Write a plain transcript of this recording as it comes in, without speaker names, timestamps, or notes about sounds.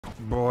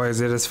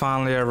Boys, it has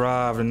finally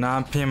arrived at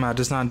 9 p.m. I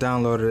just not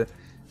downloaded it.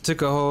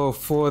 Took a whole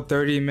full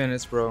 30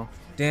 minutes, bro.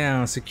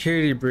 Damn,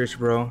 security breach,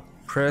 bro.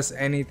 Press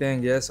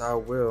anything, yes, I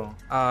will.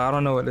 I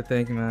don't know what to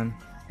think, man.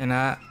 And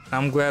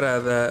I'm glad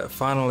that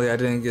finally I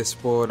didn't get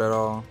spoiled at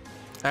all.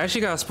 I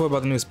actually got spoiled by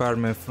the new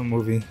Spider-Man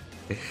movie.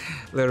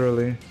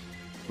 Literally.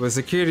 With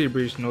security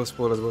breach, no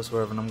spoilers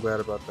whatsoever, and I'm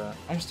glad about that.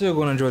 I'm still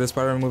going to enjoy the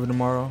Spider-Man movie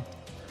tomorrow.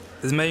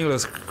 This menu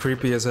looks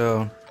creepy as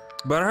hell.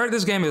 But I heard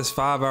this game is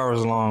 5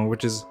 hours long,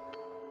 which is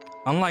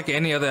unlike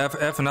any other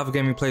FNAF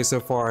game we played so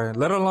far.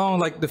 Let alone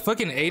like the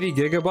fucking 80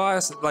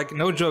 gigabytes. Like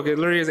no joke, it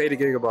literally is 80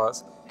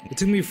 gigabytes. It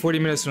took me 40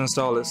 minutes to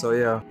install it, so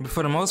yeah. But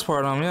for the most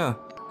part, yeah.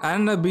 I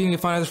ended up beating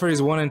Final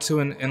Freddy's 1 and 2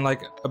 in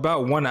like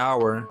about 1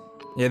 hour.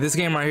 Yeah, this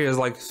game right here is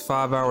like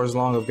 5 hours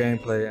long of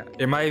gameplay.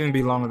 It might even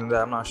be longer than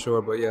that, I'm not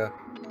sure, but yeah.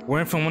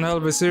 We're in for one hell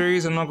of a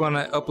series. I'm not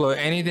gonna upload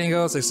anything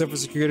else except for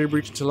security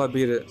breach until I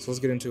beat it. So let's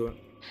get into it.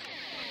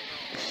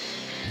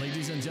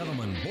 Ladies and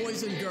gentlemen,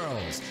 boys and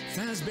girls,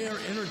 Fazbear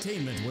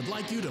Entertainment would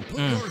like you to put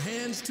your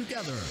hands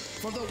together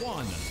for the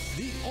one,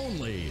 the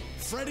only,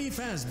 Freddy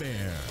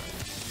Fazbear.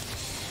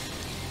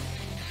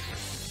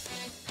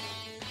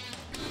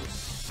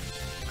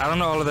 I don't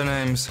know all of their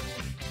names.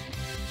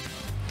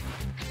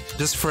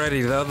 Just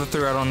Freddy. The other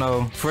three I don't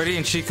know. Freddy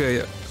and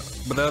Chica,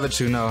 but the other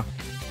two no.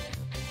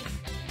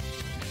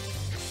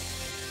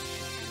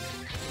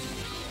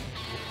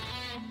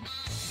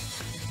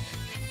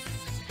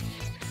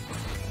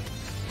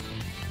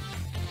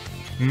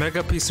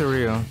 Mega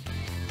Pizzeria.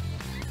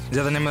 Is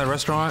that the name of the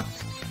restaurant?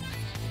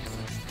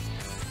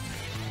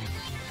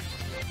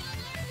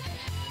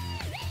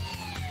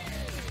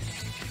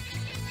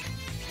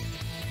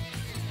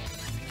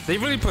 They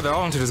really put their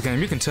all into this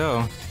game, you can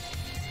tell.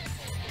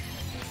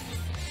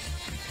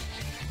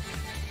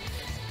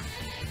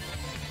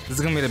 This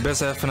is gonna be the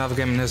best FNAF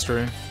game in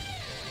history.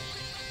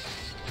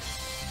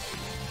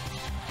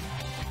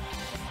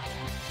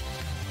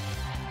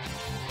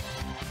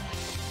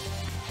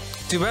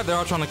 Too bad they're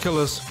all trying to kill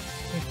us.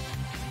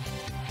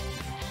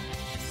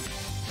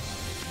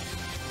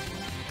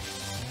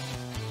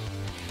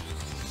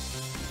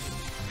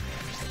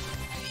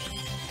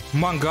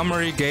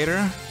 Montgomery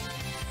Gator.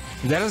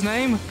 Is that his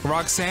name?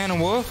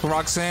 Roxanne Wolf?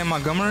 Roxanne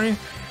Montgomery?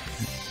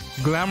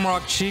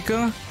 Glamrock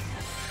Chica?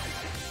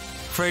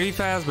 Freddy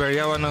Fazbear.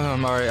 Yeah, I know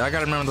him. Alright, I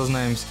gotta remember those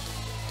names.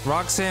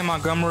 Roxanne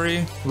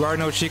Montgomery. We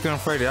already know Chica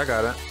and Freddy. I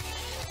got it.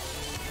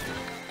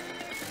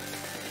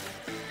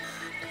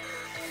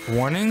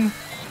 Warning?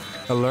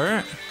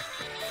 Alert?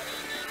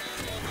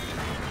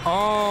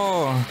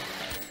 Oh!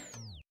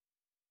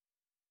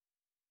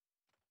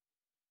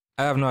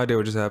 I have no idea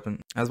what just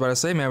happened. I was about to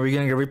say, man, we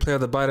getting a replay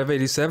of the bite of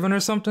 87 or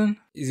something?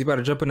 Is he about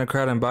to jump in the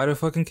crowd and bite a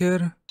fucking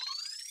kid?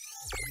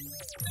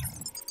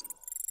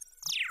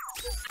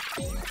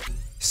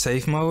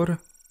 Safe mode?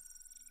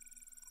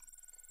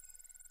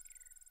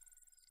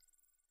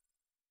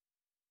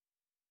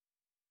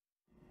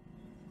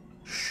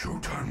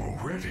 Showtime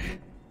already?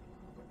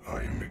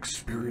 I am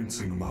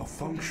experiencing a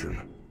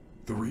malfunction.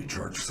 The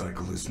recharge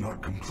cycle is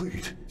not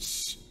complete.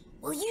 Shh!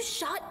 Will you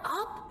shut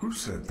up? Who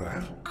said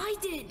that? I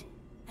did!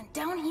 And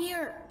down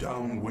here.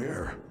 Down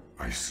where?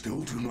 I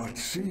still do not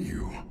see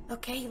you.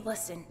 Okay,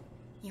 listen.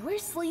 You were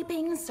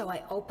sleeping, so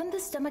I opened the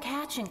stomach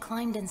hatch and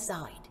climbed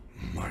inside.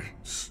 My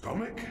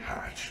stomach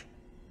hatch?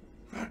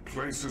 That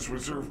place is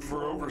reserved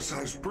for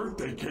oversized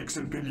birthday cakes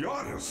and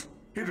piñatas.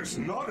 It is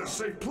not a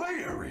safe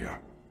play area.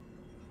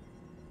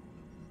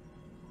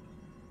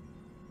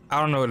 I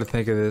don't know what to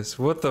think of this.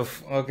 What the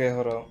okay,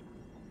 hold on.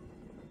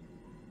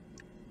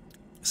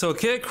 So a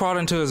kid crawled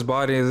into his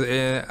body.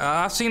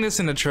 I've seen this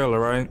in the trailer,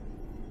 right?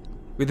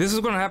 This is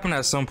going to happen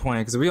at some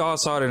point because we all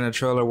saw it in the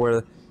trailer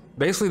where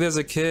basically there's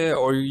a kid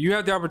or you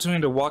have the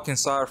opportunity to walk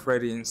inside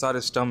Freddy, inside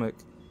his stomach,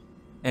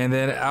 and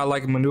then I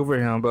like maneuver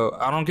him, but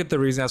I don't get the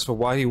reason as for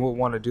why he would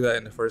want to do that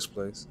in the first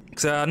place.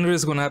 Because I knew this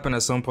was going to happen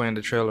at some point in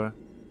the trailer.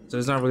 So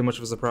there's not really much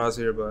of a surprise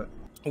here, but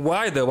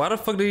why though? Why the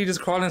fuck did he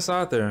just crawl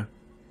inside there?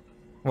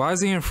 Why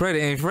is he in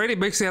Freddy? And Freddy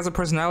basically has a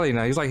personality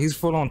now. He's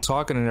full on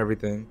talking and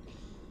everything.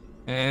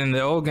 And in the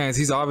old games,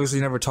 he's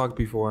obviously never talked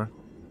before.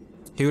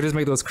 He would just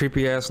make those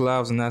creepy ass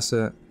laughs and that's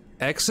it.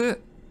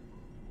 Exit?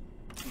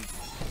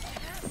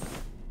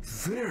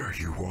 There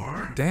you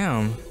are.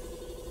 Damn.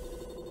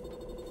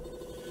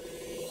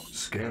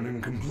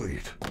 Scanning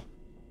complete.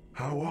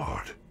 How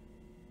odd.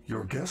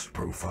 Your guest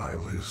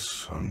profile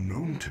is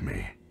unknown to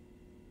me.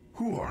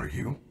 Who are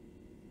you?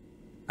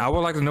 I would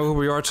like to know who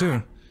we are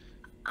too.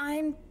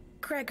 I'm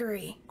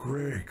Gregory.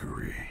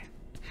 Gregory.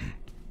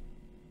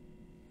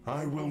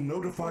 I will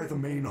notify the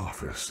main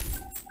office.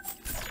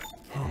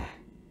 Huh.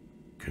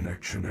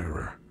 Connection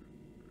error.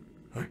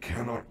 I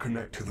cannot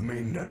connect to the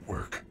main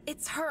network.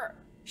 It's her.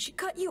 She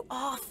cut you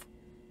off.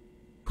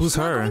 Who's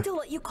her? I'm going to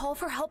let you call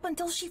for help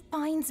until she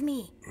finds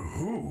me.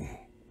 Who?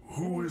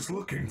 Who is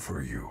looking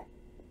for you?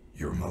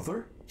 Your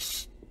mother?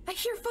 Shh! I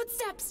hear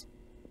footsteps.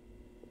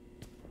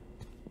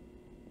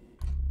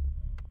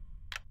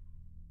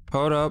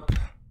 Hold up.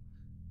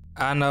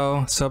 I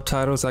know,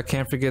 subtitles, I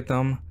can't forget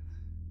them.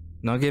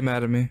 Don't get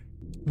mad at me.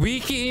 We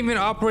can even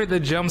operate the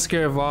jump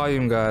scare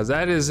volume, guys.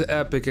 That is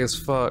epic as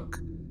fuck.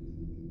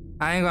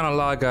 I ain't gonna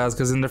lie, guys,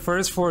 because in the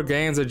first 4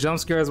 games, the jump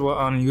scares were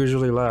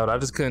unusually loud. I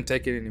just couldn't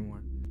take it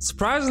anymore.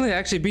 Surprisingly, I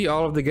actually beat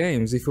all of the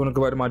games if you want to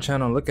go back to my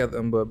channel and look at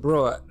them, but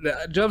bro,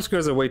 the jump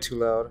scares are way too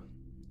loud.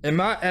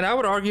 And I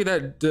would argue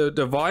that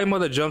the volume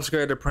of the jump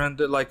scare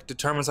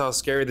determines how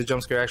scary the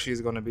jump scare actually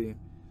is going to be.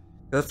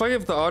 If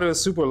the audio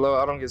is super low,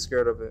 I don't get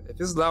scared of it.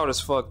 If it's loud as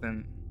fuck,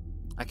 then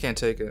I can't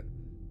take it.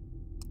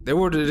 They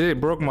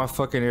broke my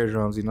fucking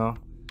eardrums, you know.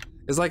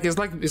 It's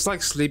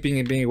like sleeping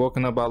and being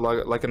woken up by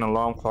like an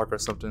alarm clock or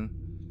something.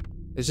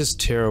 It's just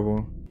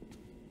terrible.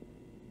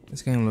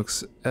 This game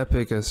looks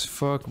epic as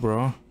fuck,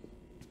 bro.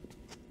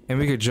 And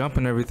we could jump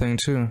and everything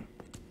too.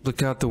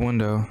 Look out the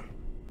window.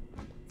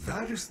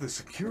 That is the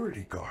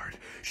security guard.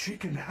 She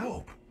can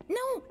help.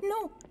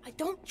 No, I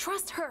don't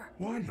trust her.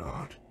 Why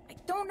not? I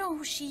don't know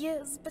who she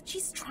is, but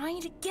she's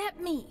trying to get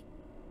me.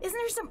 Isn't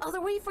there some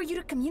other way for you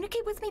to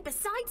communicate with me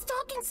besides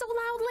talking so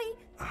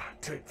loudly?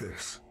 Take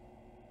this.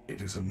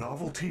 It is a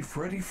novelty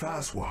Freddy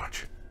Faz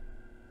watch.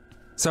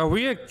 So are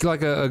we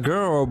like a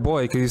girl or a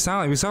boy? Cause we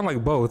sound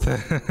like both.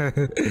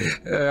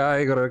 I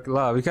ain't gonna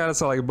lie, we kinda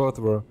sound like both,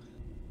 bro.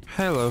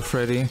 Hello,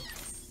 Freddy.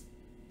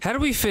 How do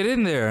we fit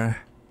in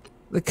there?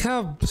 Look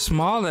how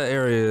small that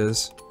area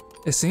is.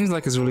 It seems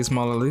like it's really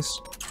small, at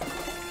least.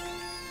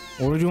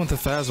 What are we doing with the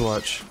Faz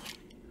watch?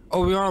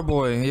 Oh, we are a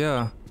boy,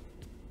 yeah.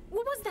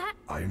 What was that?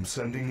 I am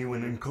sending you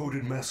an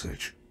encoded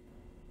message.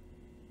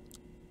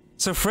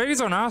 So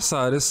Freddy's on our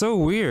side. It's so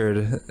weird.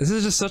 This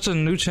is just such a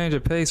new change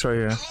of pace right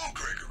here. Hello,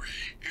 Gregory.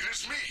 It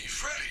is me,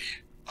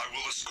 Freddy. I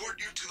will escort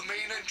you to the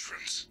main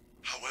entrance.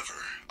 However,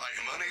 I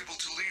am unable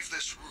to leave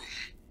this room.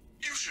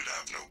 You should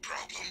have no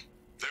problem.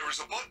 There is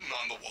a button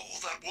on the wall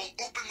that will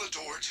open the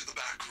door to the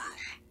back room.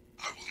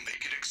 I will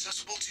make it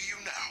accessible to you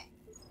now.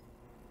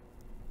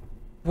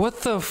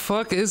 What the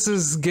fuck is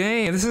this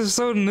game? This is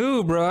so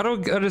new, bro. I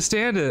don't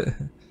understand it.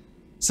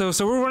 So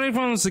we're running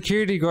from the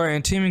security guard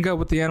and teaming up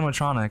with the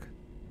animatronic.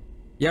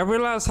 Yeah, I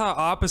realize how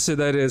opposite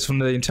that is from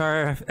the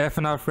entire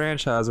FNAF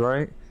franchise,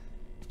 right?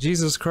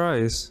 Jesus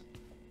Christ.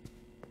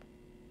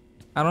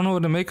 I don't know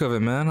what to make of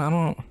it, man. I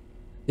don't.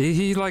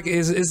 He like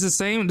is the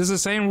same. Does the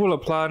same rule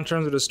apply in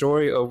terms of the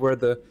story of where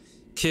the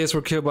kids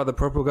were killed by the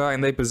purple guy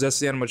and they possess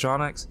the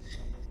animatronics?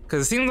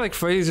 Because it seems like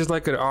Freddy's just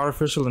like an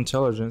artificial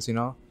intelligence, you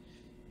know?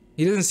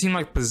 He doesn't seem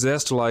like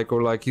possessed,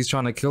 or like he's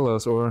trying to kill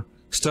us or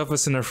stuff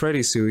us in a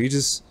Freddy suit. He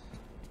just.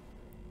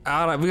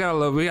 I don't know. We gotta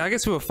look. I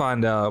guess we'll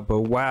find out. But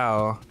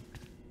wow.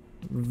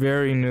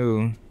 Very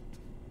new.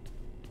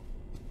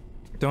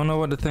 Don't know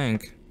what to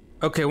think.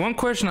 Okay, one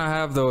question I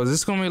have though, is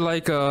this gonna be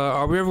like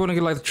are we ever gonna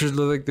get like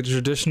the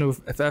traditional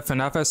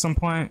FNAF at some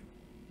point?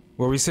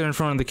 Where we sit in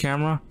front of the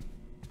camera?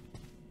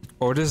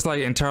 Or just like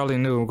entirely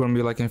new, we're gonna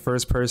be like in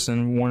first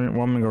person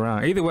roaming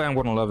around. Either way, I'm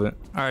gonna love it.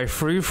 Alright,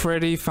 free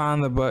Freddy,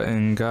 find the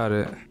button, got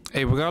it.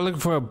 Hey, we gotta look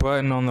for a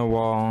button on the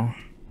wall.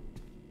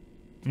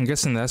 I'm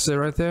guessing that's it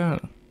right there.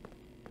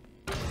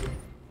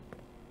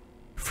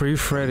 Free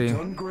Freddy.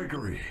 Done,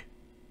 Gregory.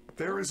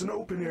 There is an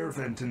open air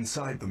vent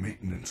inside the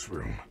maintenance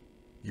room.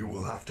 You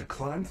will have to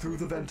climb through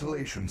the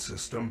ventilation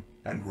system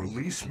and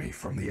release me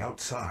from the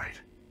outside.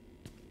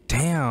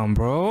 Damn,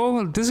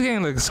 bro. This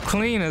game looks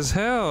clean as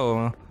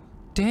hell.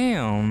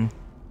 Damn.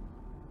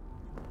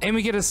 And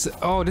we get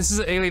oh, this is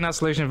an alien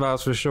isolation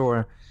vibes for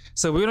sure.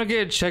 So we're gonna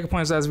get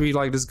checkpoints as we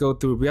like just go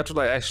through. We have to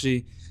like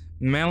actually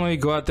manually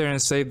go out there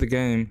and save the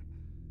game.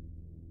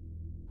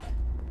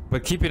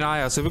 But keep an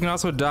eye out. So we can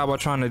also die while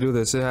trying to do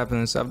this. It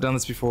happens. I've done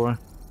this before.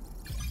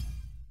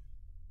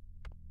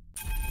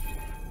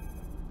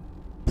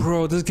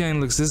 Bro, this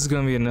game looks. This is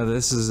gonna be another.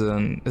 This is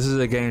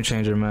a game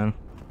changer, man.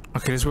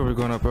 Okay, this is where we're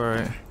going up. All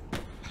right.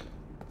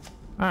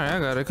 All right, I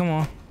got it. Come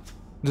on.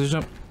 Just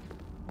jump.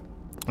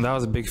 That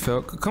was a big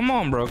fail. Come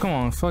on, bro. Come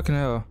on. Fucking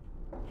hell.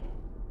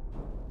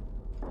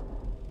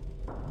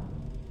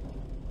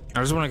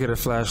 I just want to get a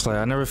flashlight.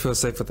 I never feel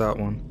safe without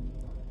one.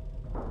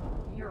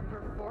 Your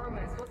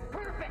performance was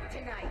perfect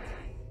tonight.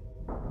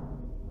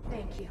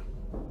 Thank you.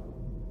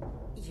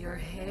 Your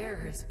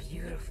hair is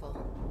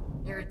beautiful.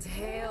 Your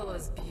tail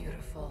is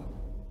beautiful.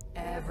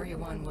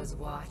 Everyone was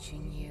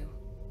watching you.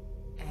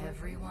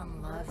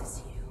 Everyone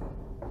loves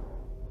you.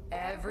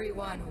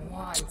 Everyone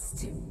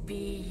wants to be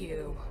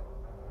you.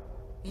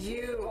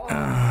 You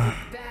are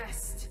the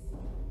best.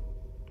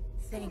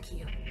 Thank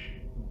you.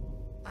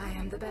 I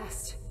am the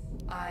best.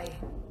 I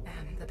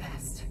am the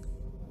best.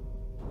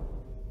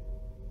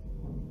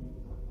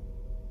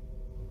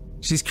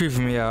 She's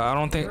creeping me out. I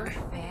don't think. Your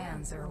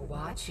fans are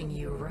watching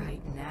you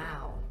right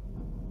now.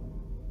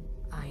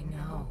 I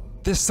know.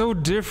 They're so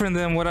different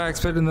than what I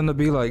expected them to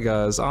be like,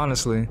 guys.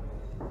 Honestly,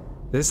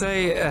 this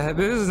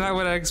is not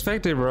what I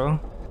expected, bro.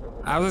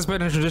 I was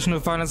expecting traditional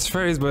Five Nights at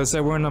Freddy's, but it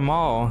said we're in the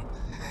mall.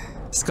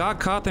 Scott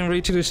Cawthon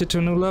really took this shit to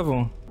a new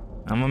level.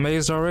 I'm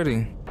amazed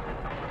already.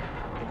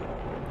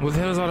 What the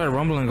hell is all that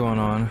rumbling going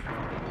on?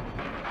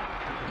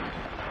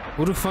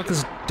 Who the fuck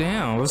is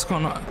down? What's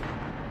going on?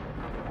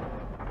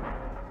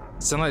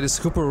 Sound like the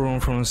scooper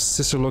room from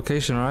Sister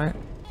Location, right?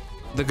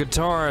 The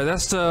guitar,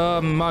 that's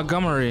the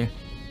Montgomery.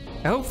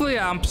 Hopefully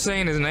I'm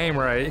saying his name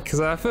right, because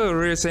I feel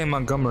weird saying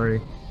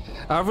Montgomery.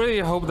 I really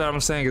hope that I'm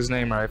saying his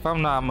name right. If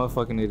I'm not, I'm a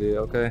fucking idiot,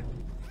 okay?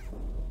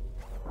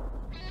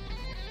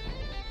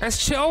 That's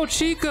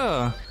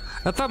Chica!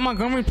 I thought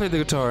Montgomery played the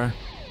guitar.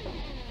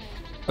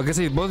 I guess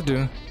they both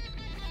do.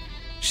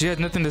 She had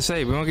nothing to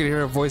say. We don't get to hear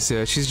her voice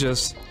yet. She's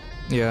just...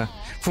 yeah.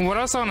 From what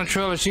I saw in the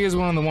trailer, she is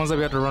one of the ones that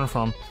we have to run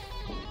from.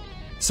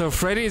 So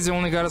Freddy's the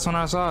only guy that's on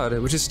our side,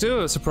 which is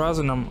still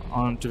surprising,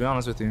 to be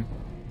honest with you.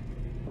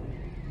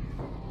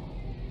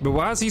 But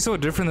why is he so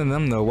different than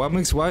them though?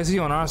 Why is he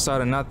on our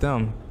side and not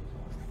them?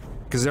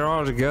 Because they're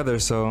all together,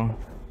 so...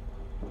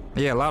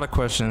 yeah, a lot of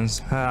questions.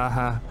 Ha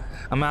ha.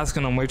 I'm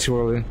asking them way too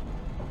early.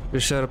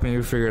 Just shut up and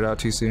you figure it out,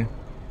 TC.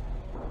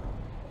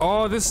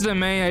 Oh, this is the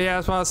main... yeah,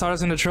 that's why I saw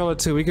this in the trailer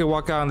too. We could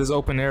walk out in this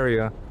open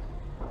area.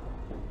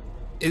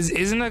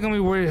 Isn't that gonna be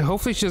weird?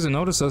 Hopefully she doesn't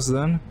notice us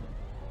then.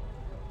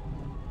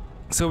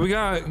 So we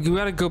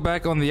gotta go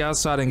back on the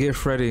outside and get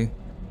Freddy.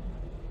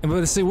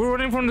 But see, we're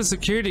running from the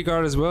security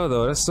guard as well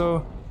though. That's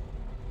so...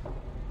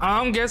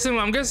 I'm guessing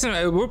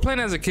we're playing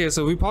as a kid,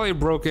 so we probably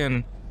broke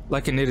in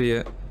like an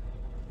idiot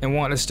and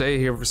want to stay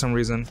here for some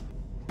reason.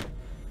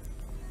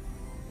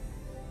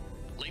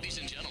 Ladies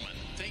and gentlemen,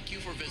 thank you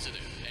for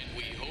visiting, and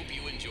we hope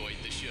you enjoyed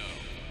the show.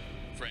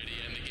 Freddy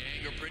and the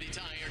gang are pretty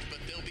tired, but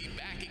they'll be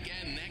back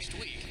again next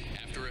week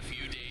after a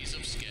few days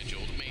of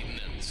scheduled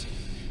maintenance.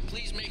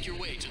 Please make your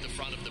way to the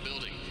front of the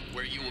building,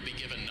 where you will be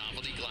given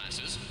novelty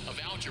glasses, a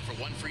voucher for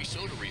 1 free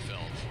soda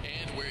refill,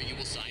 and where you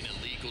will sign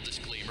a legal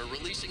disclaimer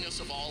releasing us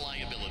of all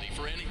liability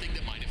for anything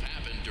that might have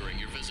happened during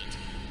your visit.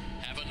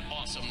 Have an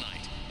awesome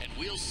night, and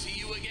we'll see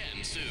you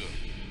again soon.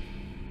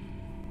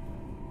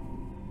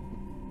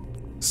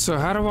 So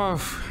how do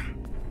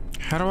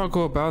I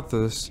go about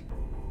this?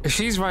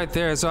 She's right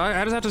there, so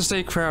I just have to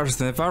stay crouched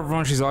then. If I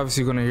run, she's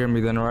obviously gonna hear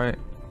me then, right?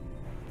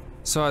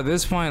 So at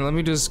this point, let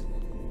me just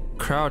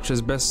crouch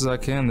as best as I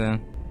can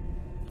then.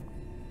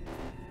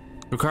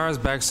 Requires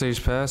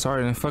backstage pass.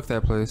 Alright, then fuck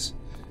that place.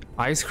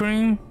 Ice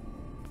cream?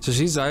 So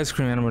she's the ice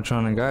cream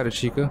animatronic. Got it,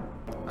 Chica.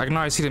 I can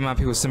already see the amount of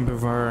people simping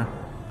for her.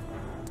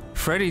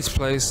 Freddy's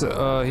place,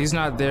 he's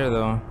not there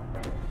though.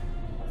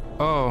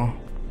 Oh.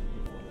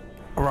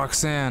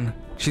 Roxanne.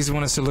 She's the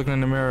one that's still looking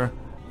in the mirror.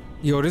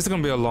 Yo, this is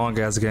gonna be a long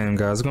ass game,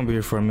 guys. It's gonna be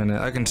here for a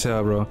minute. I can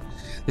tell, bro.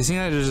 It seems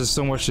like there's just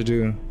so much to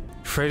do.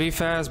 Freddy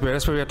Fazbear,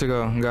 that's where we have to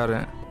go. Got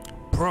it.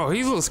 Bro,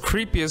 he looks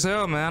creepy as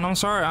hell, man. I'm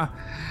sorry.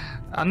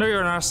 I know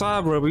you're on our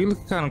side, bro, but you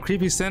look kind of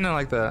creepy standing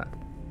like that.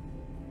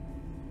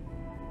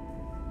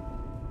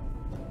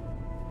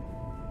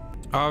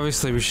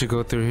 Obviously, we should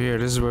go through here.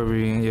 This is where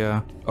we,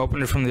 yeah.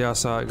 Open it from the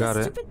outside. Got it.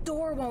 The stupid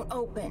door won't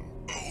open.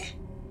 Oh,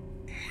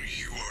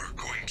 you are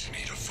going to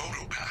need a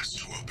photo pass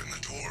to open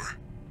the door.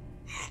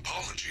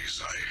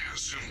 Apologies, I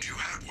assumed you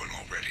had one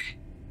already.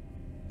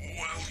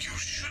 Well, you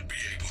should be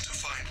able to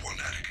find one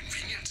at a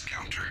convenience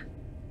counter.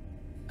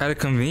 At a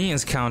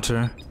convenience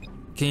counter?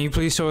 Can you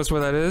please show us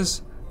where that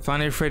is?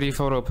 Find a Freddy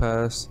photo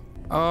pass.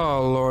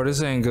 Oh lord,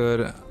 this ain't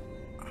good.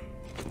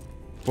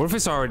 What if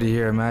it's already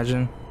here?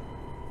 Imagine.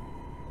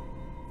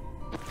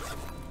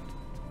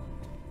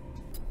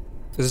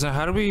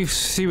 How do we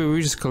see what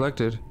we just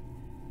collected?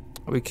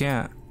 We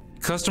can't.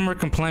 Customer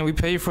complaint. We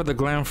paid for the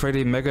Glam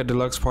Freddy Mega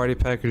Deluxe Party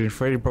Package and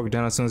Freddy broke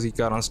down as soon as he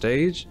got on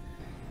stage.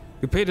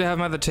 We paid to have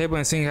him at the table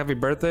and sing happy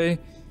birthday.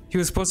 He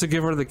was supposed to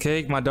give her the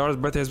cake. My daughter's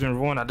birthday has been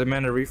ruined. I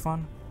demand a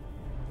refund.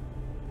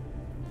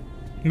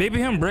 Maybe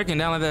him breaking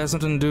down like that has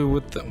something to do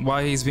with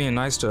why he's being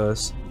nice to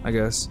us, I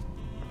guess.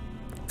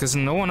 Because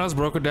no one else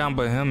broke it down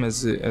but him,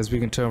 as we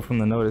can tell from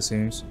the note, it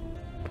seems.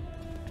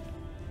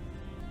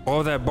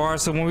 Oh, that bar.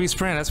 So when we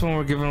sprint, that's when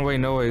we're giving away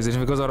noise. And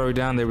if it goes all the way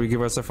down there, we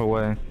give our stuff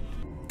away.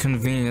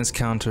 Convenience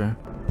counter.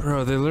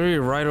 Bro, they're literally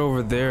right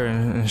over there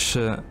and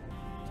shit.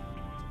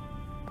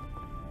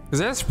 Is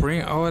that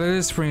Spring? Oh, that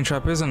is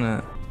Springtrap, isn't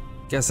it?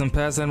 Got some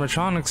past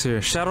animatronics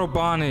here. Shadow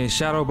Bonnie.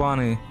 Shadow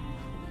Bonnie.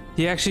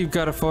 He actually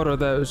got a photo of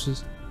that, which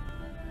is...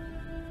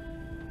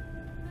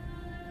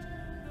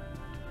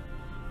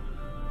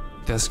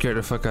 that scared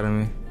the fuck out of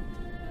me.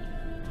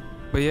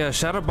 But yeah,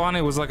 Shadow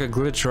Bonnie was like a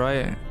glitch,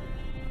 right?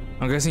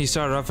 I'm guessing he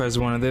started off as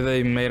one and then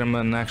they made him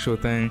an actual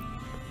thing.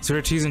 So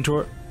they're teasing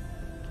toward...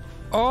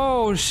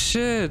 oh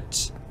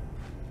shit!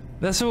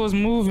 That's what was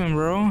moving,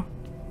 bro.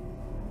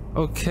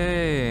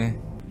 Okay.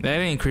 That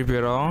ain't creepy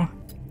at all.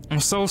 I'm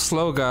so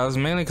slow, guys,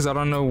 mainly because I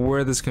don't know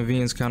where this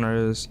convenience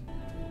counter is.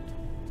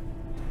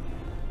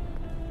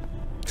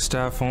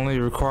 Staff only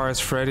requires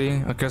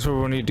Freddy. I guess where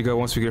we'll need to go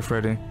once we get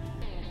Freddy.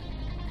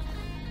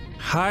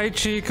 Hi,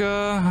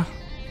 Chica.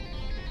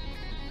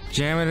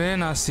 Jam it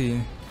in, I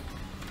see.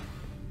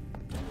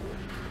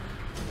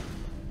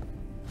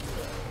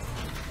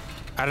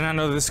 I did not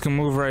know this can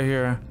move right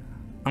here.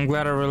 I'm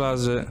glad I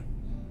realized it.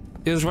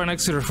 It was right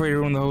next to the Freddy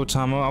room the whole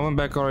time. I went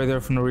back all the way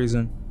there for no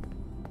reason.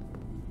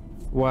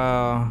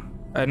 Wow.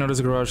 I didn't know this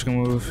garage can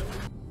move.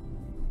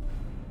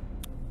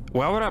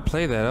 Why would I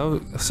play that? That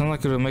would sound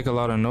like it would make a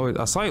lot of noise.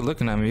 I saw you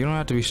looking at me. You don't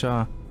have to be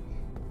shy.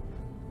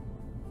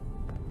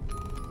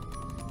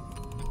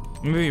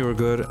 Maybe you were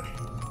good.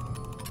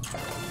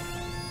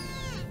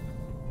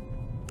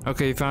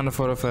 Okay, you found the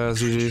photo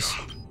fast, GG's.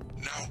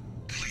 Now,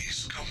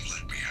 please come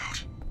let me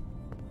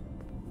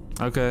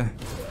out. Okay.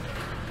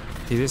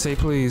 He did say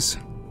please.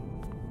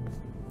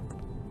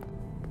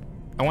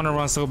 I want to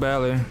run so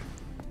badly.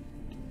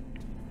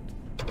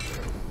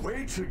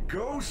 Way to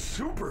go,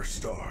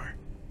 superstar.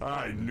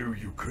 I knew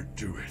you could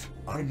do it.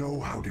 I know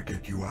how to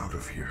get you out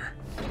of here.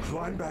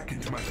 Climb back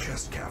into my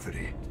chest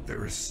cavity.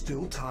 There is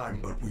still time,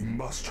 but we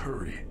must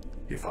hurry.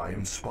 If I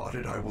am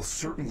spotted, I will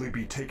certainly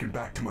be taken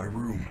back to my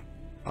room.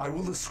 I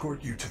will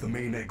escort you to the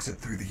main exit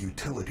through the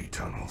utility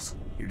tunnels.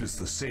 It is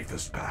the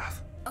safest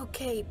path.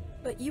 Okay,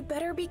 but you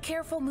better be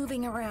careful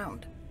moving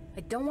around.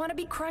 I don't want to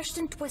be crushed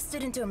and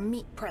twisted into a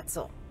meat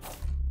pretzel.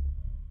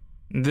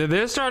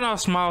 They're starting off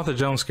small with the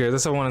jump scares.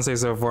 That's what I want to say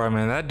so far,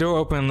 man. That door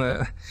opened,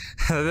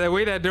 the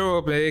way that door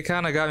opened, it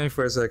kind of got me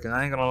for a second.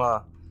 I ain't gonna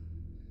lie.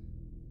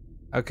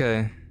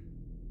 Okay.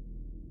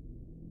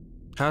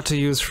 How to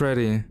use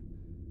Freddy.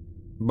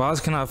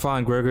 Bots cannot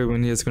find Gregory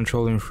when he is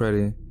controlling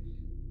Freddy.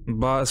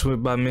 Bots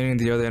by meaning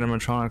the other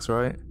animatronics,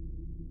 right?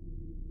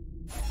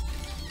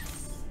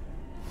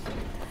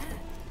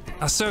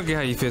 I still get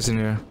how you fit in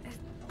here.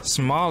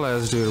 Small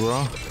ass dude,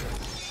 bro.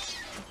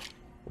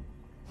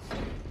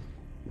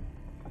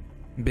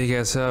 Big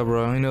as hell,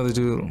 bro. You know the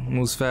dude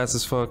moves fast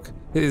as fuck.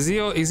 Is he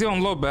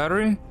on low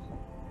battery?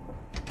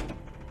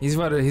 He's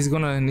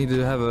gonna need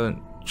to have a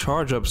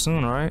charge up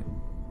soon, right?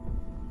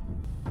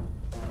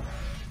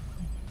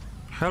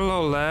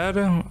 Hello,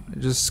 lad.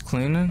 Just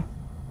cleaning.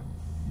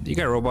 You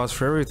got robots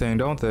for everything,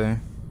 don't they?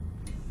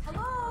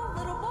 Hello,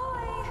 little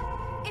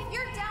boy. If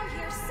you're down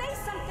here, say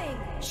something.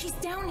 She's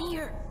down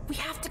here. We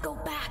have to go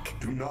back.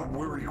 Do not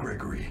worry,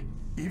 Gregory.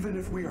 Even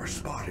if we are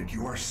spotted,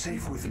 you are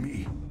safe with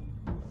me.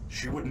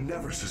 She would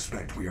never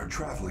suspect we are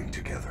traveling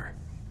together.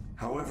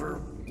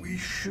 However, we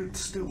should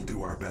still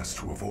do our best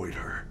to avoid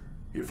her.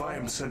 If I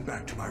am sent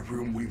back to my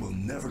room, we will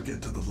never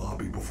get to the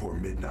lobby before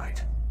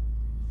midnight.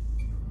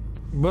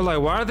 But like,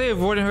 why are they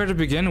avoiding her to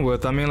begin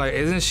with? I mean, like,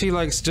 isn't she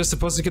like just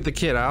supposed to get the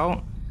kid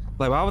out?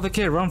 Like, why would the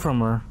kid run from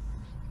her?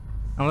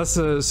 Unless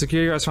the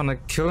security guard's trying to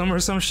kill him or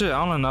some shit.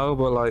 I don't know,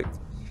 but like,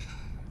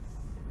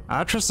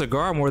 I trust the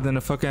guard more than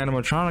the fucking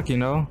animatronic, you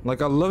know?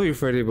 Like, I love you,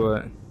 Freddy,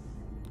 but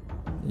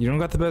you don't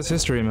got the best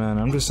history, man.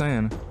 I'm just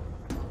saying.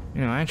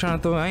 You know, I ain't trying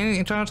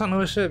to talk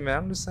no shit, man.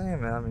 I'm just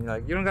saying, man. I mean,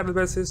 like, you don't got the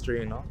best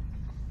history, you know?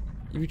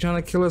 You be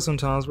trying to kill us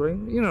sometimes, bro.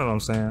 You know what I'm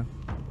saying?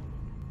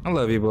 I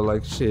love you, but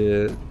like,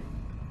 shit.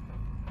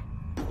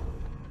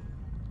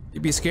 You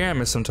be scaring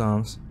me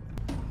sometimes.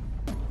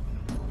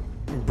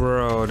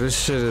 Bro, this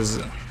shit is...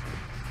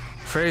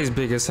 Freddy's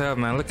big as hell,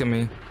 man. Look at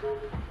me.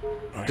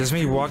 Just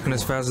me walking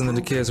as fast as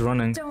the kids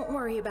running. Don't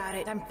worry about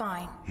it. I'm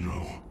fine.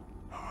 No.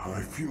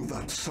 I feel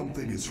that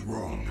something is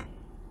wrong.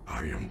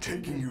 I am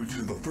taking you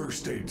to the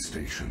first aid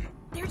station.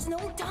 There's no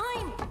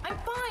time. I'm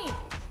fine.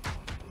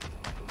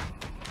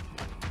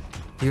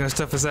 You gonna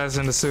stuff his ass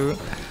in the suit?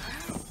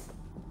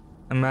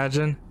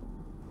 Imagine.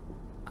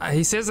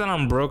 He says that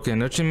I'm broken.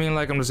 Don't you mean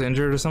like I'm just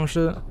injured or some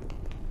shit?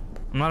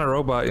 I'm not a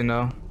robot, you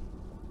know.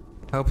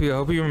 I hope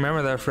you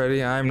remember that,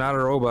 Freddy. I'm not a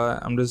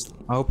robot.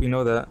 I hope you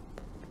know that.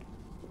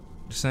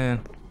 Just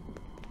saying.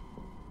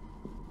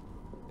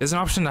 There's an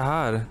option to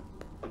hide.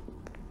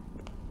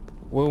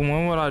 Well,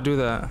 when would I do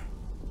that?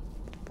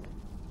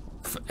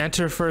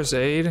 Enter first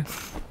aid?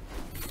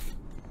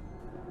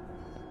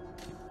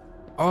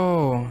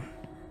 Oh.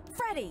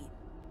 Freddy,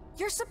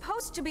 you're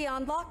supposed to be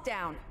on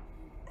lockdown.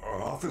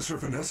 Officer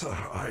Vanessa,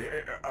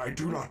 I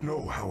do not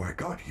know how I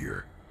got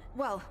here.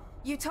 Well,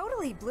 you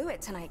totally blew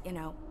it tonight, you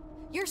know.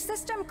 Your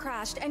system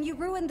crashed and you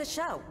ruined the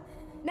show.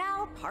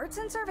 Now, parts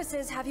and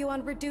services have you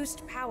on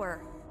reduced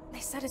power. They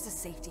said as a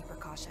safety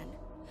precaution.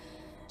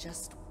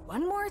 Just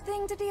one more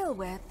thing to deal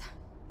with.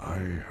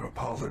 I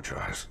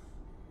apologize.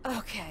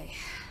 Okay.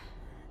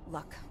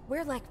 Look,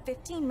 we're like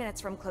 15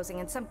 minutes from closing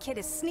and some kid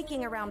is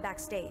sneaking around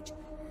backstage.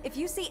 If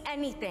you see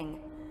anything,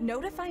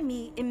 notify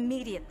me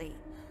immediately.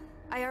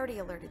 I already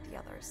alerted the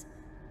others.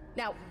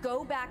 Now,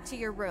 go back to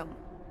your room.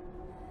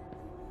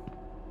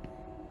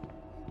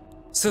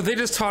 So they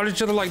just taught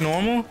each other like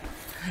normal?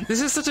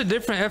 This is such a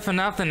different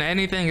FNAF than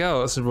anything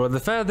else, bro. The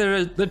fact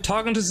that they're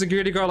talking to the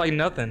security guard like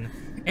nothing.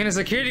 And the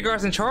security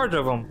guard's in charge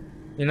of them,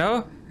 you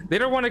know? They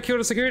don't want to kill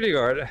the security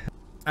guard.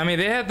 I mean,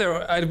 they had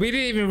their... we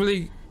didn't even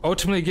really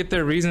ultimately get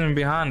their reasoning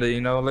behind it,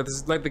 you know?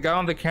 Like the guy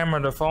on the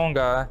camera, the phone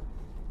guy,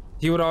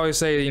 he would always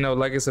say, you know,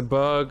 like it's a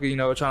bug, you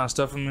know, trying to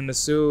stuff him in the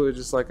suit. It's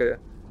just like a...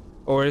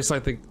 Or it's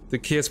like the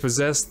kids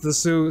possessed the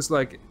suit. It's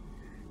like...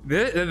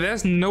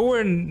 That's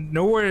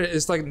nowhere,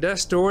 it's like that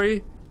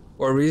story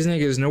or reasoning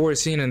is nowhere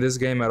seen in this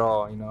game at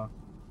all, you know?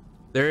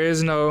 There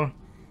is no...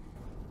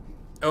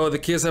 Oh, the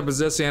kids have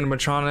possessed the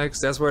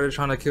animatronics. That's why they're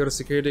trying to kill the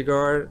security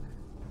guard.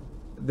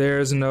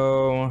 There's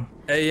no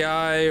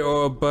AI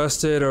or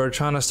busted or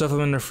trying to stuff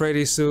them in the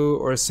Freddy suit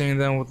or seeing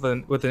them with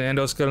an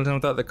endoskeleton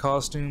without the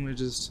costume. It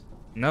just...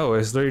 No,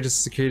 it's literally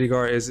just security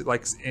guard is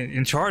like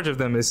in charge of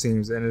them, it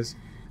seems, and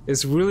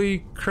it's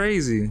really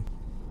crazy.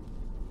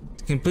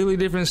 Completely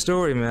different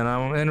story, man.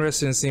 I'm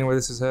interested in seeing where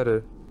this is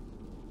headed.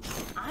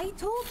 I I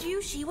told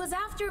you she was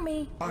after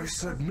me. I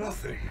said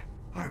nothing.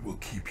 I will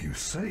keep you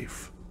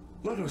safe.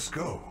 Let us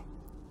go.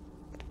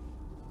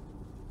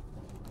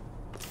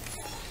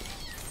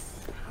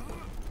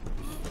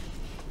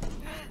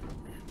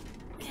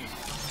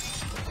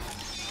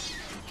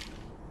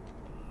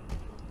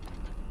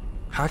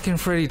 How can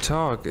Freddy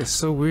talk? It's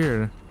so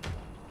weird.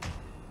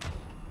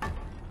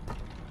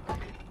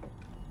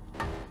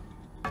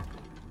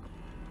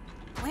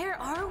 Where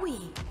are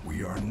we?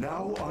 We are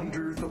now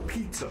under the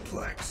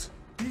Pizzaplex.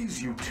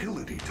 These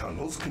utility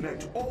tunnels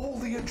connect all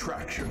the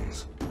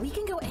attractions. We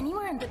can go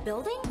anywhere in the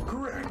building?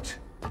 Correct.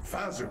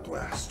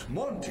 Fazerblast,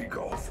 Monte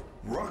Golf,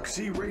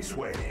 Roxy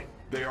Raceway.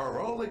 They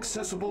are all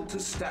accessible to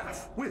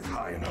staff, with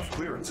high enough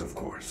clearance, of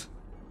course.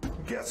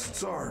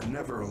 Guests are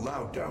never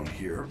allowed down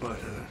here, but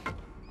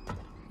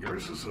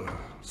yours is a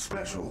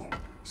special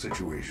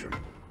situation.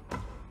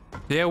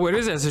 Yeah, what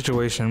is that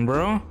situation,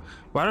 bro?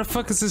 Why the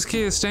fuck is this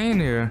kid staying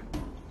here?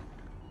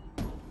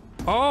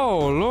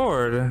 Oh,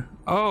 Lord.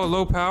 Oh,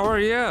 low power?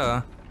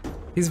 Yeah.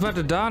 He's about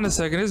to die in a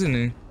second, isn't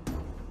he?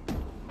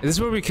 Is this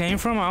where we came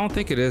from? I don't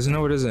think it is.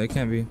 No, it isn't. It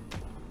can't be.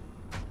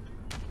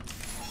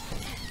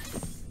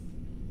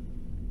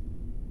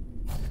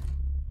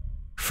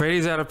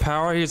 Freddy's out of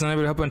power. He's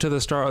unable to help until the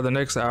start of the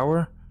next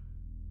hour.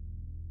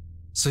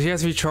 So he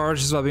has to be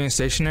charged just by being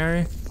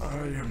stationary? I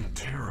am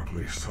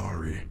terribly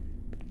sorry.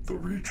 The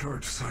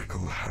recharge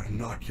cycle had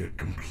not yet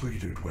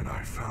completed when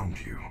I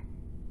found you.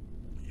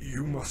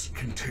 You must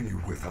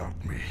continue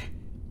without me.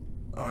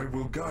 I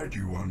will guide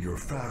you on your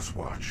fast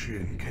watch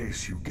in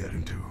case you get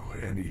into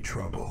any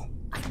trouble.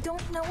 I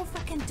don't know if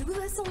I can do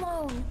this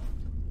alone.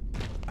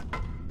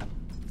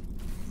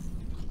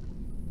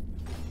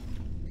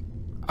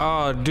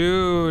 Oh,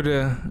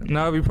 dude.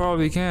 No, we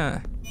probably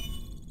can't.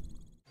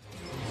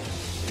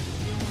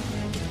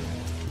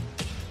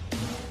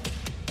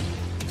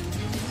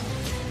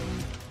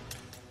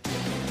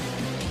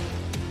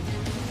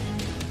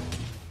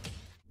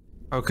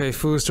 Okay,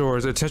 food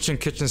stores. Attention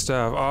kitchen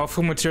staff. All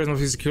food materials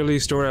must be securely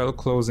stored at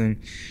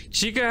closing.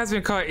 Chica has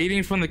been caught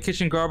eating from the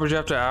kitchen garbage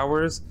after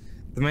hours.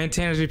 The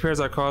maintenance repairs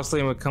are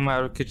costly and would come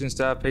out of kitchen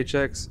staff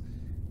paychecks.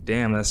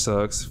 Damn, that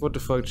sucks. What the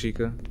fuck,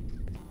 Chica?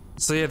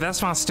 So yeah,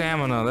 that's my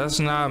stamina.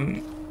 That's not...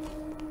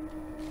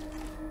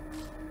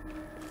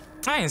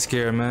 I ain't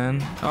scared,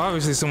 man.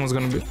 Obviously someone's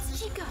gonna be...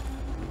 It's Chica.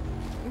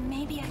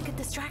 Maybe I could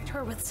distract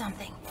her with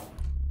something.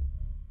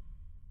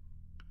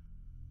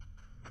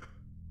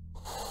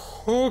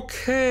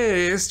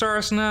 Okay, it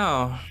starts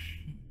now.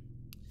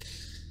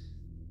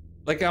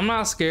 Like, I'm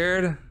not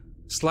scared.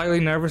 Slightly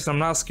nervous. I'm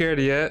not scared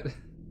yet.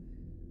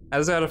 I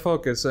just gotta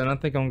focus, and I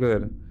think I'm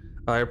good.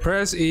 Alright,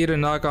 press E to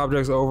knock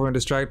objects over and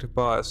distract the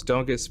boss.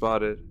 Don't get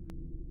spotted.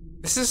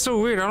 This is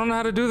so weird. I don't know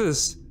how to do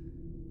this.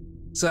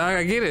 So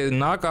I get it.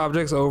 Knock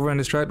objects over and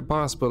distract the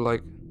boss, but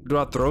like, do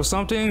I throw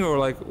something, or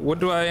like, what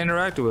do I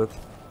interact with?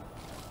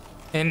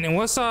 And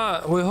once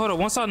I... Wait, hold on.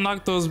 Once I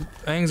knock those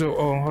things... Oh,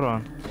 hold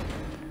on.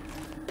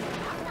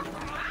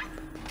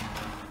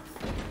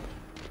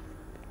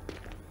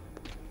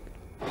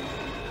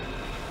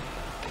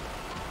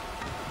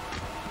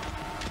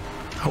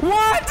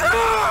 What?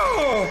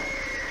 Oh!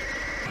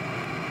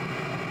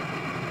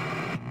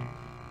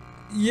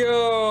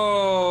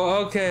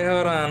 Yo, okay,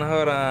 hold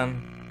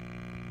on.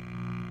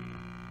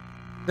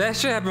 That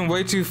shit happened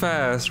way too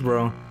fast,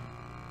 bro.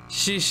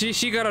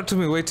 She got up to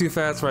me way too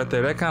fast right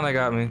there. That kind of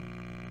got me.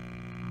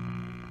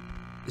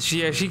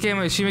 She came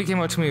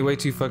up to me way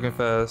too fucking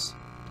fast,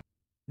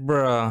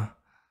 bruh.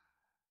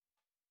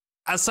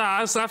 I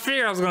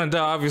figured I was gonna die,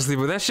 obviously,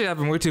 but that shit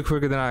happened way too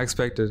quicker than I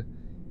expected.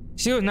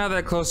 She was not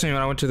that close to me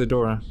when I went to the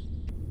door.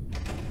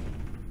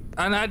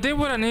 And I did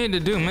what I needed to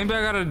do. Maybe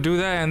I gotta do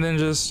that and then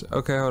just...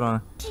 Okay, hold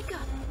on. Chica.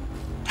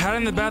 Hide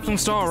in the bathroom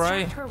stall,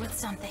 right? Her with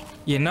something.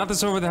 Yeah,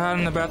 nothing's over there. Hide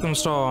in the bathroom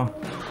stall.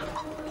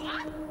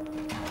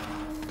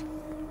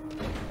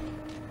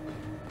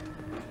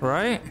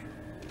 Right?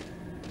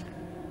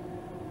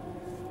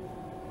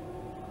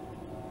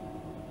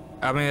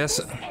 I mean, that's...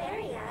 This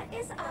area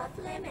is off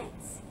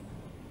limits.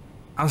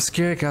 I'm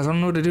scared, guys. I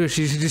don't know what to do. Did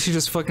she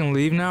just fucking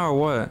leave now or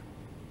what?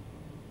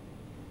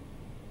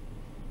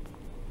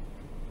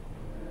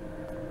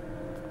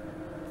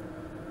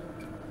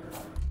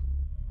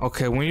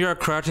 Okay, when you are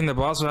crouching, the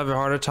boss will have a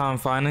harder time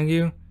finding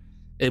you.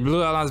 A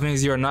blue outline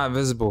means you are not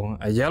visible.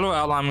 A yellow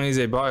outline means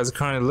a boss is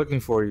currently looking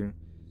for you.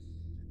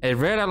 A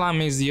red outline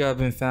means you have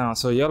been found.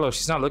 So yellow,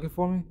 she's not looking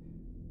for me?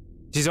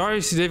 They've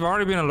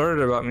already been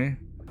alerted about me.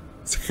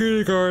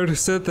 Security guard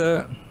said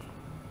that.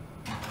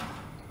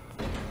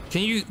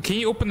 Can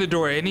you open the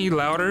door any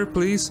louder,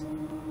 please?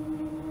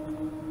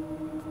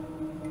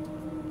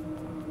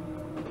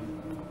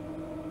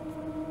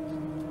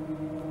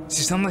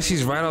 She sounds like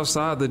she's right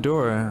outside the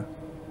door.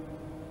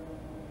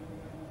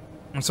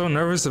 I'm so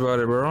nervous about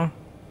it, bro.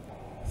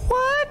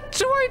 What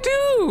do I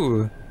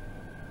do?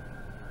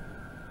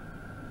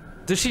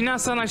 Does she not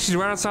sound like she's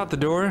right outside the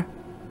door?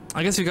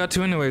 I guess we got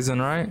to anyways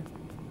then, right?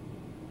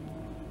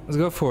 Let's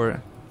go for it.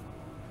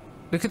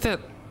 Look at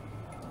that.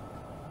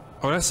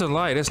 Oh, that's the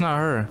light. That's not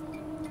her.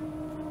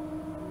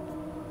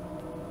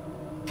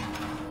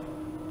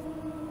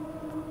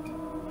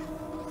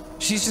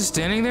 She's just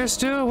standing there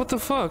still? What the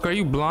fuck? Are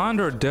you blonde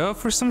or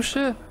deaf or some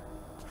shit?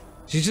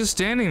 She's just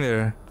standing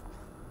there.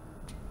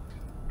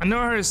 I know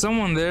I heard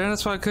someone there.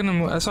 That's why I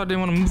couldn't. That's why I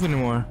didn't want to move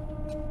anymore.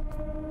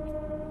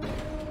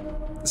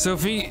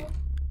 Sophie.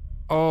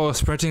 Oh,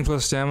 sprinting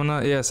plus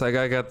stamina. Yes, I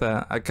got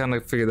that. I kind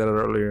of figured that out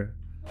earlier.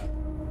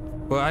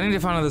 But I need to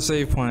find another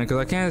save point because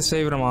I can't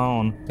save it on my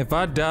own. If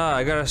I die,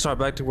 I gotta start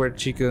back to where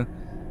Chica.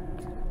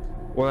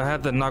 Well, I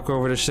had to knock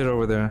over the shit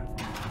over there.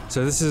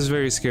 So this is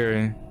very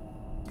scary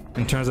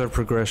in terms of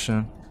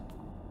progression.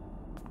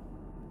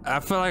 I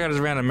feel like I just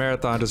ran a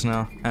marathon just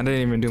now. I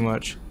didn't even do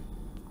much.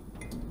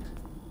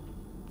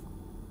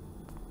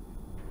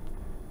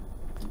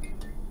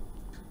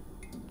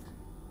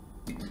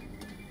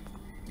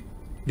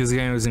 This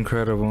game is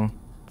incredible.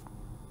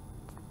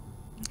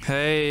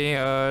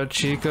 Hey,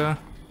 Chica.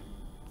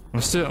 I'm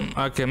still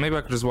okay. Maybe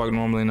I could just walk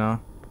normally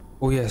now.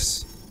 Oh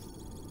yes.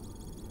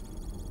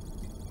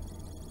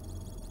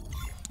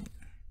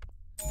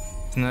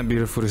 Isn't that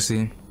beautiful to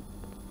see?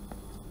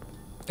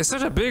 It's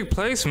such a big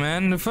place,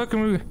 man. The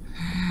fucking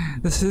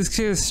this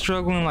kid is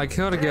struggling like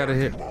hell to get out of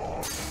here.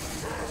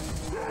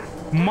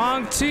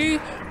 Monty.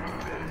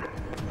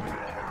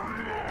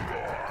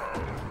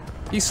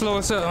 He slow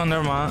us up. Oh,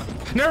 never mind.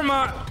 Never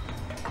mind.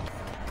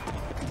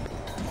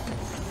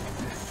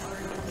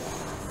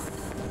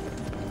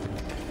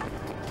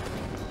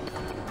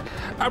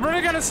 I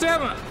really gotta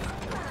stab him.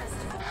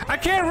 I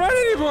can't run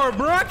anymore,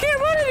 bro. I can't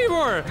run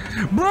anymore,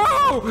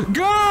 bro.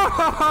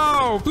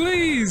 Go,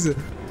 please.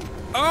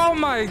 Oh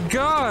my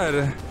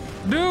god,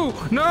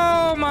 dude.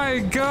 No, my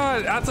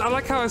god. I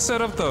like how it's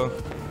set up though.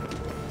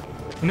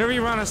 Whenever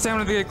you run out of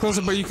stamina to get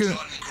closer, but you can.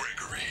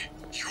 Gregory,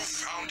 you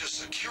found a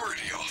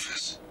security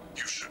office.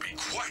 You should be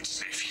quite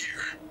safe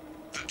here.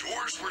 The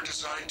doors were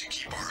designed to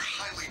keep our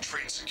highly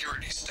trained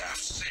security staff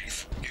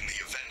safe in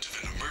the event of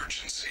an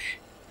emergency.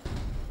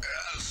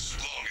 As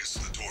long as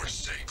the doors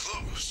stay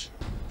closed,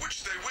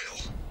 which they will,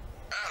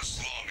 as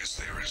long as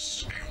there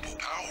is ample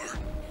power.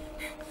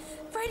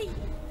 Freddy,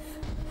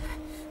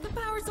 the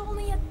power's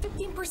only at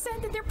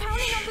 15% and they're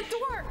pounding on the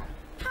door.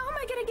 How am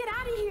I gonna get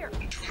out of here?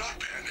 Do not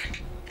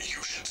panic.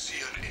 You should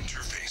see an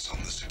interface on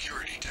the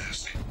security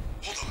desk.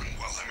 Hold on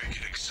while I make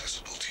it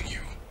accessible to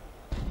you.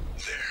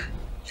 There,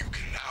 you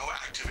can now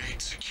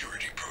activate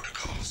security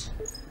protocols.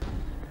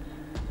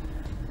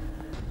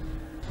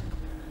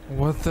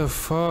 What the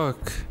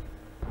fuck?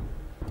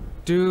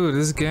 Dude,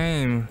 this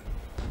game.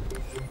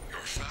 Your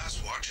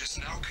fast watch is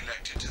now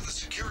connected to the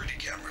security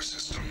camera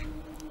system.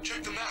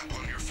 Check the map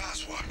on your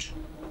fast watch.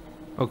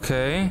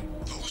 Okay.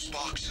 Those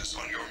boxes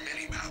on your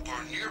mini-map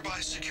are nearby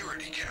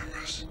security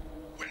cameras.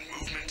 When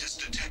movement is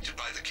detected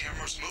by the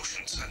camera's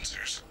motion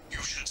sensors,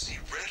 you should see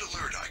red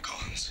alert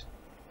icons.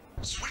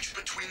 Switch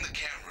between the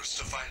cameras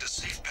to find a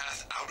safe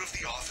path out of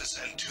the office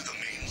and to the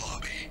main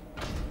lobby.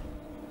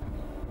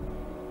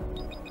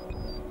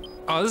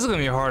 Oh, this is gonna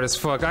be hard as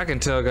fuck. I can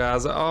tell,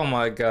 guys. Oh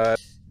my god.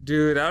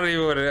 Dude, I don't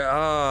even want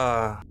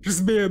to.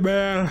 Just be a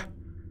man.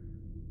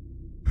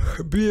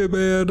 Be a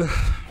man.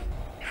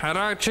 How do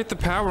I check the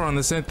power on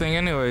this thing,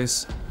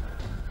 anyways?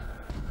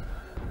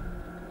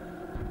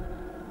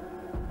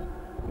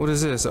 What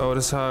is this? Oh,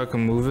 this is how I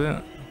can move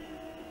it.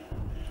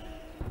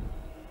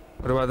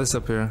 What about this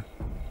up here?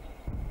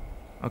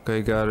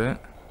 Okay, got it.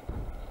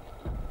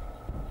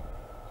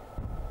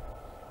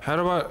 How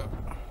do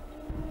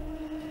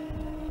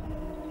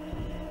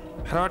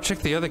I check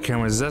the other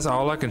cameras? That's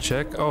all I can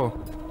check? Oh.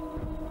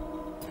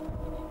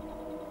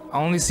 I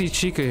only see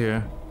Chica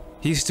here.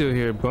 He's still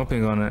here,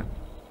 bumping on it.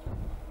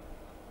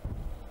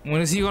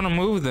 When is he gonna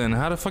move then?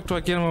 How the fuck do I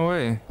get him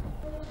away?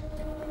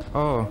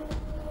 Oh.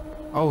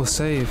 Oh,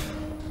 save.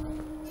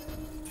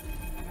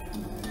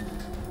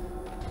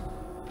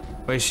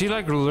 Wait, is she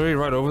like literally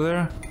right over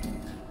there?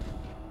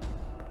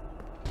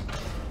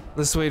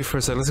 Let's wait for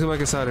a sec. Let's go back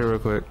inside here real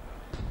quick.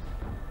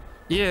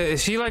 Yeah,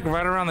 is she like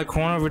right around the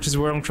corner, which is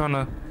where I'm trying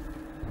to...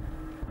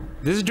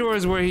 This door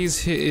is where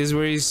he's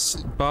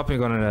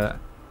bopping on it at.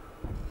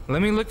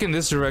 Let me look in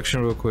this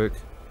direction real quick.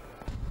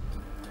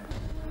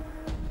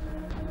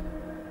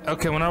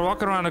 Okay, when I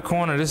walk around the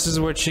corner, this is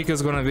where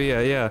Chica's gonna be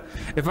at, yeah.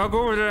 If I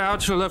go over there out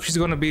to the left, she's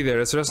gonna be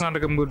there, so that's not a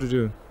good move to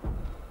do.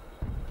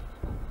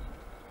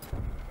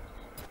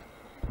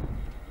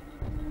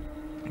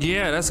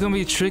 Yeah, that's gonna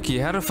be tricky.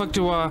 How the fuck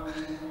do I...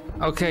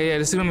 Okay, yeah,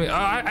 this is gonna be...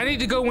 I need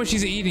to go when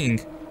she's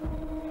eating.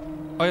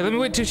 Oh yeah, let me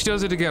wait till she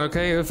does it again,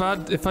 okay? If I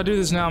do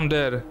this now, I'm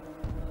dead.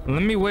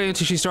 Let me wait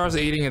until she starts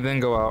eating and then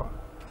go out.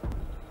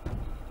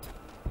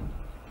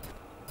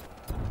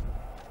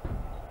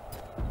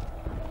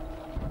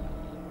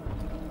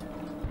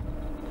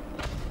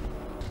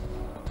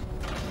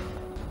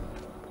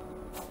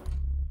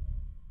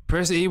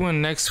 Press E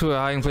when next to a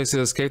hiding place to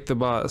escape the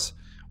boss.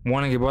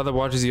 Warning, your brother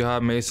watches you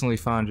hide may instantly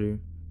find you.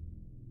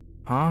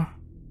 Huh?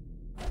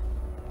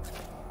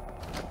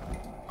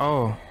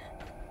 Oh.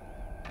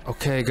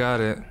 Okay,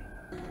 got it.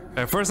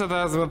 At first I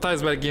thought it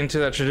was about to get into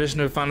that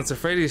traditional Final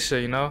Freddy's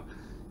shit, you know?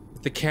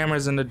 With the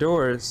cameras and the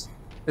doors.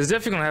 It's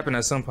definitely gonna happen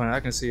at some point, I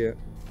can see it.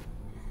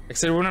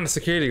 Except we're not a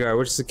security guard,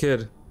 we're just a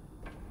kid.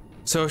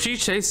 So if she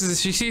chases,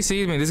 she sees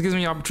me. This gives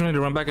me the opportunity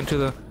to run back into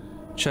the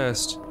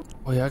chest.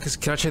 Oh yeah,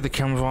 can I check the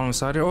cameras while I'm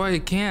inside here? Oh, I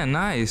can.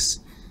 Nice.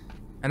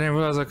 I didn't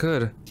realize I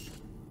could.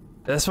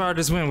 That's why I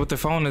just went with the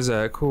phone is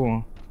at.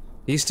 Cool.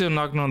 He's still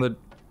knocking on the...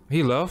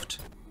 He left?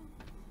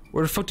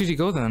 Where the fuck did he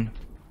go then?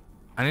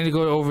 I need to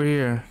go over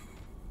here.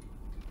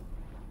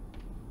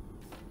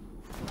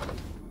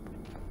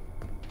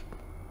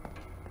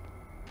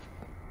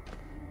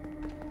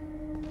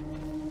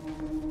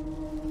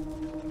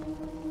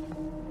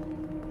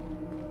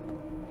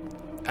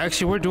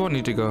 Actually, where do I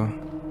need to go?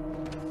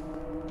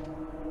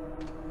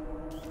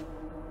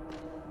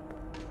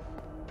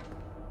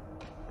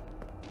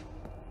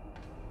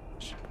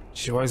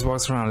 She always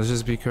walks around. Let's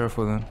just be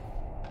careful then.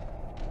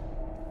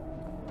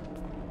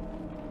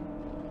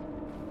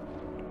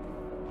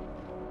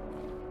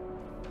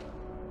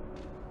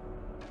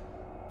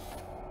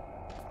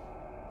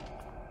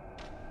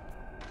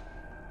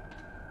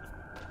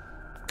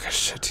 Good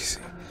shit, TC.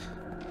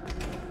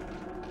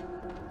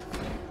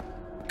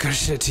 Good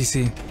shit,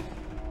 TC.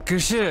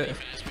 Good shit.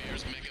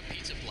 Fazbear's Mega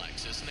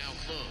Pizzaplex is now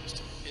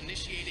closed.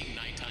 Initiating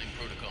nighttime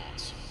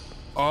protocols.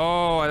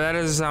 Oh, that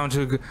doesn't sound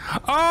too good.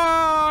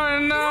 Oh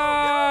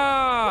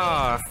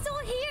no! Wait, still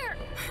here.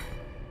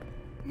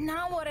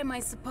 Now what am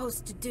I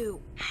supposed to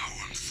do? How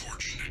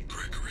unfortunate,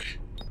 Gregory.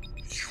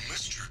 You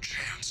missed your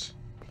chance.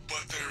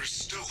 But there is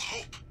still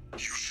hope. You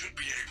should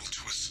be able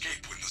to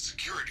escape when the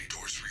security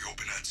doors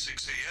reopen at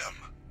 6 a.m.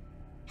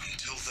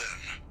 Until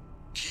then,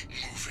 keep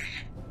moving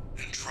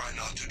and try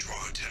not to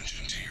draw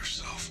attention to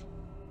yourself.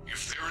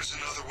 If there is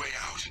another way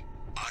out,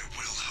 I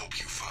will help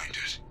you find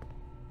it.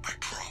 I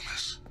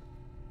promise.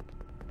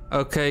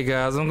 Okay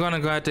guys, I'm gonna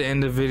go have to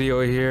end the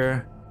video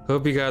here.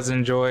 Hope you guys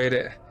enjoyed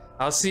it.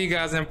 I'll see you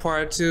guys in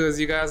part 2 as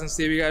you guys can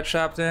see we got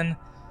trapped in.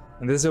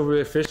 And this is where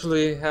we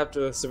officially have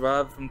to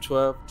survive from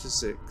 12 to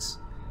 6.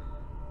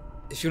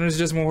 If you want to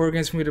suggest more horror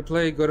games for me to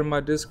play, go to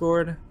my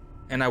Discord.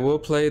 And I will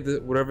play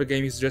whatever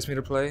game you suggest me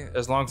to play.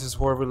 As long as it's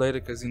horror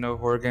related, because you know,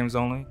 horror games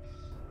only.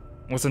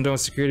 Once I'm done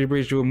with Security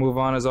Breach, we'll move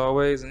on as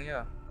always. And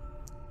yeah,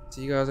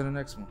 see you guys in the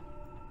next one.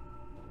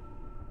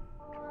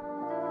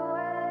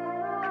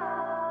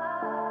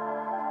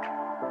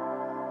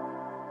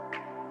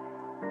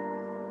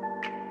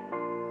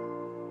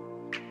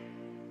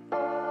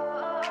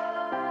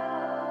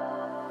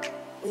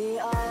 We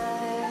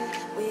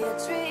are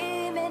dreaming.